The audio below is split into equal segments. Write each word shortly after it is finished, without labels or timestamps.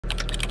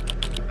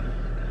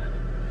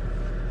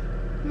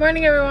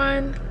Morning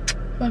everyone,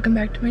 welcome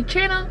back to my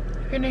channel.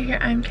 If you're new here,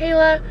 I'm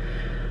Kayla.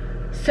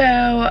 So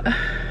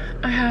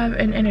I have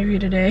an interview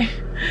today.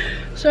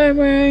 So I'm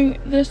wearing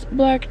this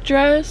black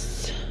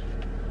dress,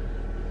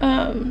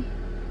 curling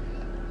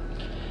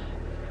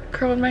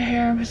my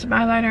hair, put some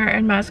eyeliner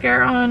and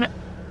mascara on.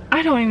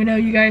 I don't even know,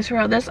 you guys,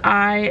 for this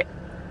eye,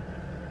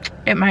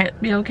 it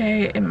might be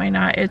okay, it might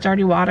not. It's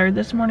already watered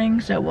this morning,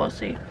 so we'll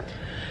see.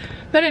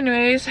 But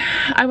anyways,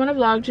 I want to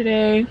vlog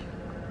today.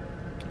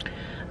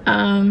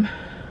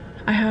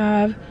 I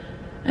have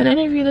an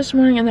interview this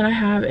morning, and then I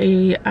have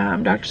a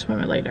doctor's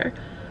appointment later.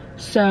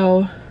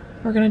 So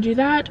we're gonna do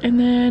that, and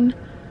then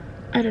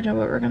I don't know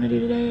what we're gonna do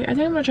today. I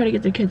think I'm gonna try to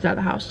get the kids out of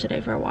the house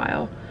today for a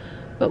while,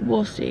 but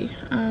we'll see.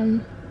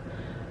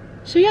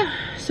 So yeah,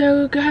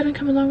 so go ahead and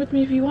come along with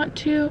me if you want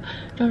to.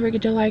 Don't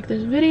forget to like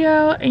this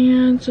video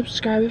and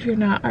subscribe if you're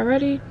not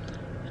already,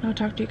 and I'll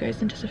talk to you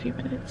guys in just a few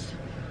minutes.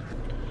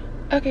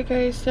 Okay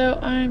guys, so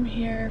I'm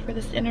here for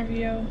this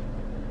interview.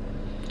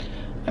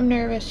 I'm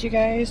nervous, you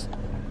guys.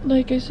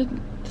 Like I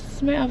said, this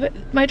is my outfit.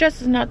 My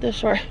dress is not this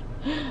short.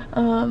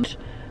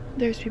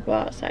 There's people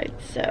outside,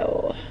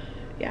 so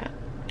yeah.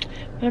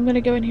 But I'm gonna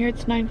go in here.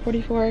 It's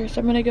 9:44, so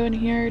I'm gonna go in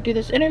here, do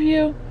this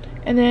interview,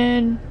 and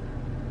then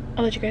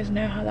I'll let you guys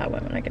know how that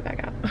went when I get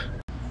back out.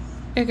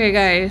 Okay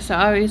guys, so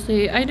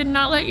obviously I did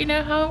not let you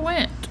know how it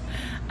went.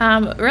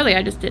 Really,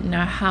 I just didn't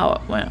know how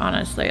it went,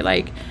 honestly.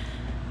 Like,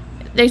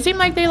 they seemed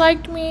like they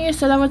liked me,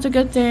 so that was a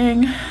good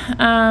thing.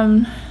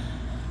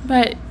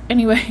 But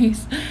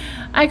anyways,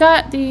 I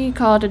got the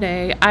call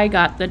today. I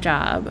got the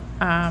job.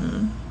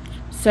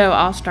 So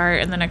I'll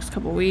start in the next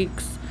couple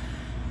weeks.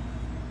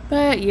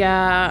 But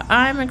yeah,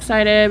 I'm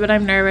excited, but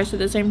I'm nervous at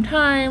the same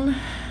time.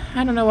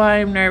 I don't know why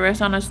I'm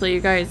nervous, honestly,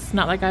 you guys. It's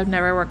not like I've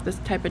never worked this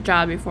type of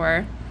job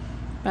before.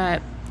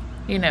 But,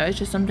 you know, it's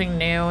just something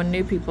new and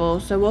new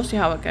people. So we'll see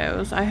how it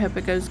goes. I hope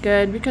it goes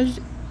good, because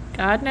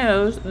God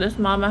knows this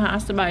mama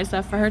has to buy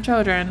stuff for her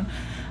children.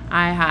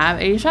 I have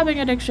a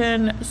shopping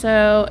addiction,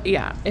 so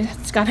yeah,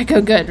 it's gotta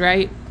go good,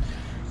 right?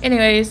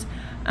 Anyways,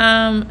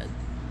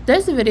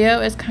 this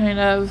video is kind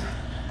of,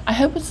 I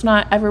hope it's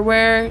not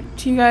everywhere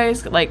to you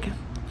guys. Like,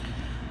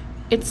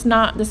 it's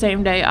not the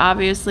same day,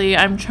 obviously.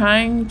 I'm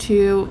trying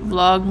to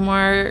vlog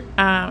more.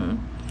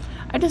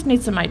 I just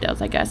need some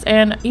ideas, I guess.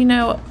 And, you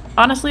know,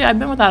 honestly, I've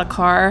been without a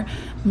car.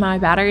 My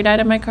battery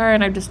died in my car,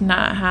 and I've just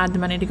not had the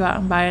money to go out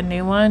and buy a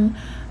new one.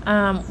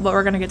 But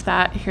we're gonna get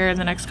that here in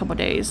the next couple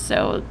days,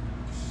 so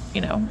you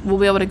know, we'll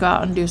be able to go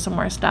out and do some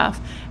more stuff.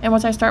 And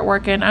once I start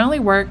working, I only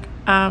work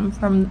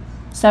from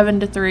 7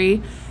 to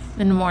 3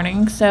 in the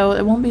morning, so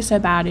it won't be so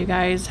bad, you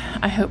guys.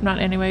 I hope not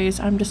anyways.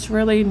 I'm just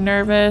really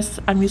nervous.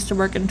 I'm used to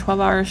working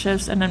 12-hour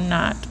shifts, and I'm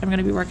not. I'm going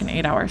to be working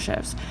 8-hour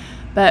shifts.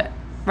 But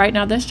right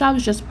now, this job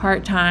is just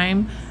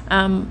part-time.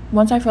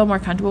 Once I feel more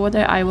comfortable with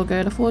it, I will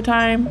go to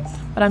full-time,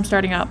 but I'm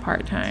starting out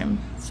part-time,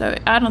 so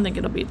I don't think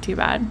it'll be too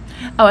bad.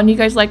 Oh, and you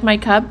guys like my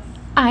cup?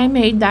 I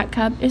made that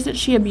cup. Isn't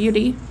she a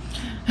beauty?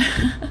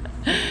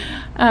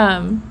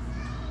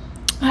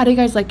 How do you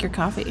guys like your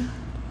coffee?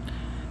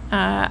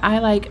 I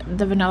like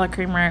the vanilla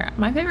creamer.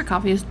 My favorite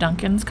coffee is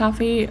Dunkin's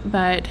coffee,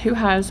 but who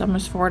has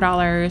almost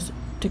 $4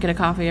 to get a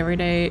coffee every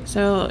day?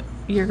 So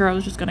your girl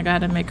is just gonna go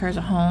ahead and make hers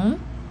at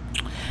home.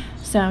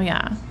 So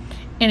yeah,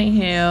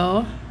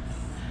 anywho,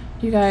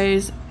 you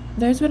guys,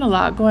 there's been a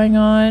lot going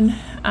on.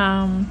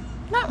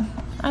 No,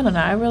 I don't know,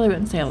 I really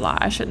wouldn't say a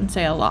lot. I shouldn't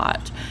say a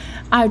lot.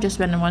 I've just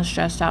been one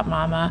stressed out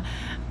mama,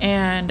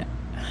 and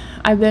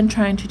I've been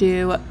trying to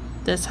do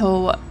this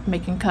whole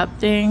making cup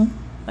thing.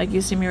 Like,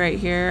 you see me right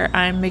here,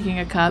 I'm making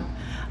a cup.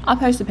 I'll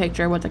post a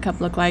picture of what the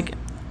cup looked like.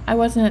 I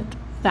wasn't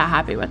that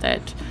happy with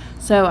it,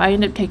 so I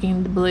ended up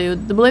taking the blue.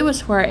 The blue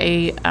was for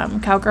a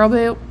cowgirl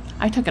boot.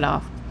 I took it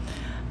off.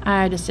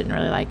 I just didn't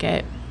really like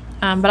it,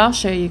 but I'll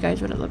show you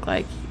guys what it looked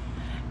like.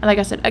 And like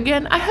I said,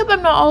 again, I hope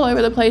I'm not all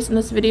over the place in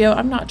this video.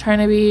 I'm not trying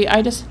to be.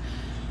 I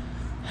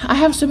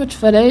have so much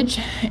footage,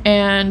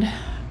 and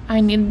I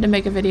needed to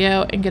make a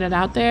video and get it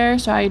out there,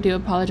 so I do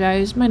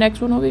apologize. My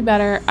next one will be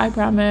better, I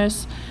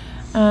promise.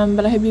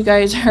 But I hope you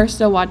guys are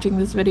still watching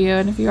this video,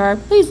 and if you are,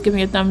 please give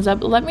me a thumbs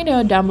up. Let me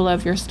know down below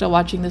if you're still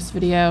watching this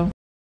video.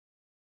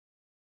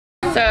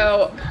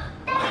 So,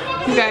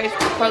 you guys,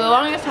 for the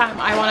longest time,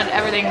 I wanted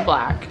everything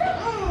black,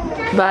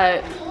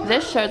 but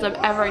this shows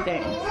up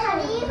everything.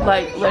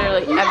 Like,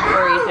 literally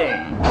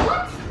everything.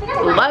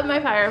 Love my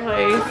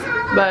fireplace,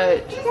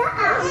 but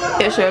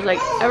it shows like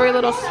every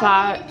little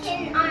spot.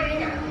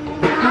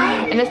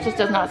 And this just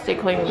does not stay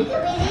clean.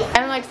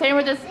 And like, same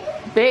with this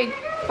big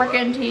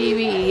freaking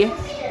TV.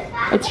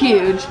 It's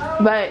huge,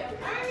 but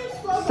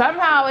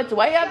somehow it's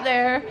way up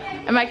there,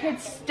 and my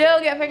kids still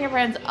get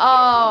fingerprints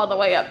all the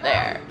way up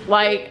there.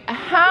 Like,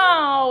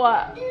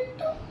 how?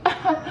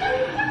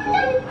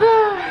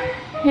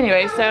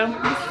 Anyway, so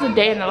this is a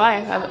day in the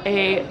life of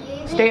a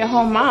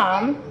stay-at-home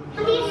mom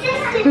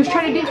who's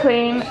trying to deep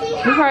clean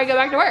before I go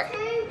back to work.